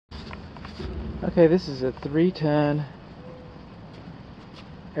Okay, this is a 3-ton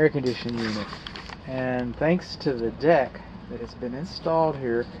air conditioning unit, and thanks to the deck that has been installed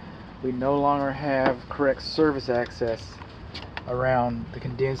here, we no longer have correct service access around the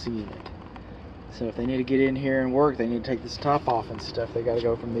condensing unit. So if they need to get in here and work, they need to take this top off and stuff. They got to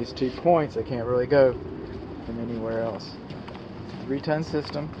go from these 2 points. They can't really go from anywhere else. 3-ton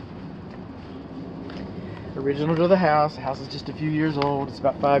system. Original to the house. The house is just a few years old. It's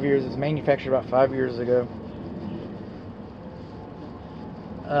about 5 years. It was manufactured about 5 years ago.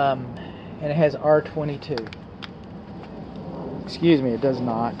 And it has R22. Excuse me, it does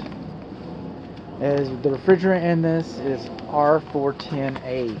not. As the refrigerant in this is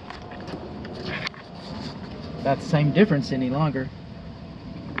R410A. Not the same difference any longer.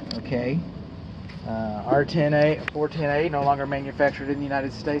 Okay. R10A, 410A, no longer manufactured in the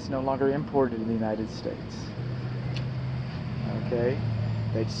United States, no longer imported in the United States. Okay.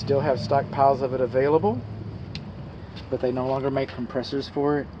 They still have stockpiles of it available, but they no longer make compressors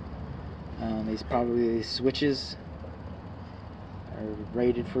for it. These switches are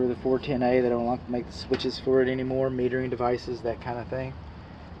rated for the 410A. They don't make the switches for it anymore, metering devices, that kind of thing.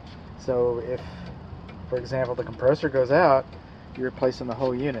 So if, for example, the compressor goes out, you're replacing the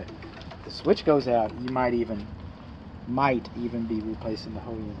whole unit. If the switch goes out, you might even be replacing the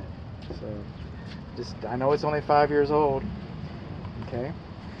whole unit. So I know it's only 5 years old. Okay.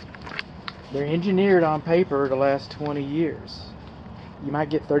 They're engineered on paper to last 20 years. You might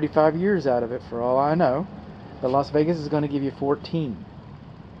get 35 years out of it for all I know, but Las Vegas is going to give you 14,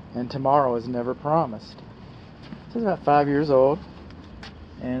 and tomorrow is never promised. So it's about 5 years old,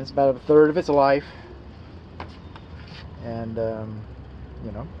 and it's about a third of its life, and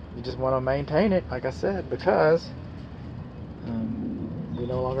you just want to maintain it, like I said, because we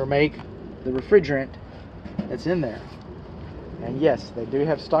no longer make the refrigerant that's in there. And yes, they do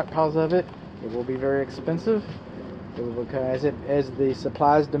have stockpiles of it. It will be very expensive. It will become, as the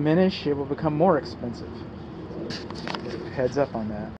supplies diminish, it will become more expensive. So, heads up on that.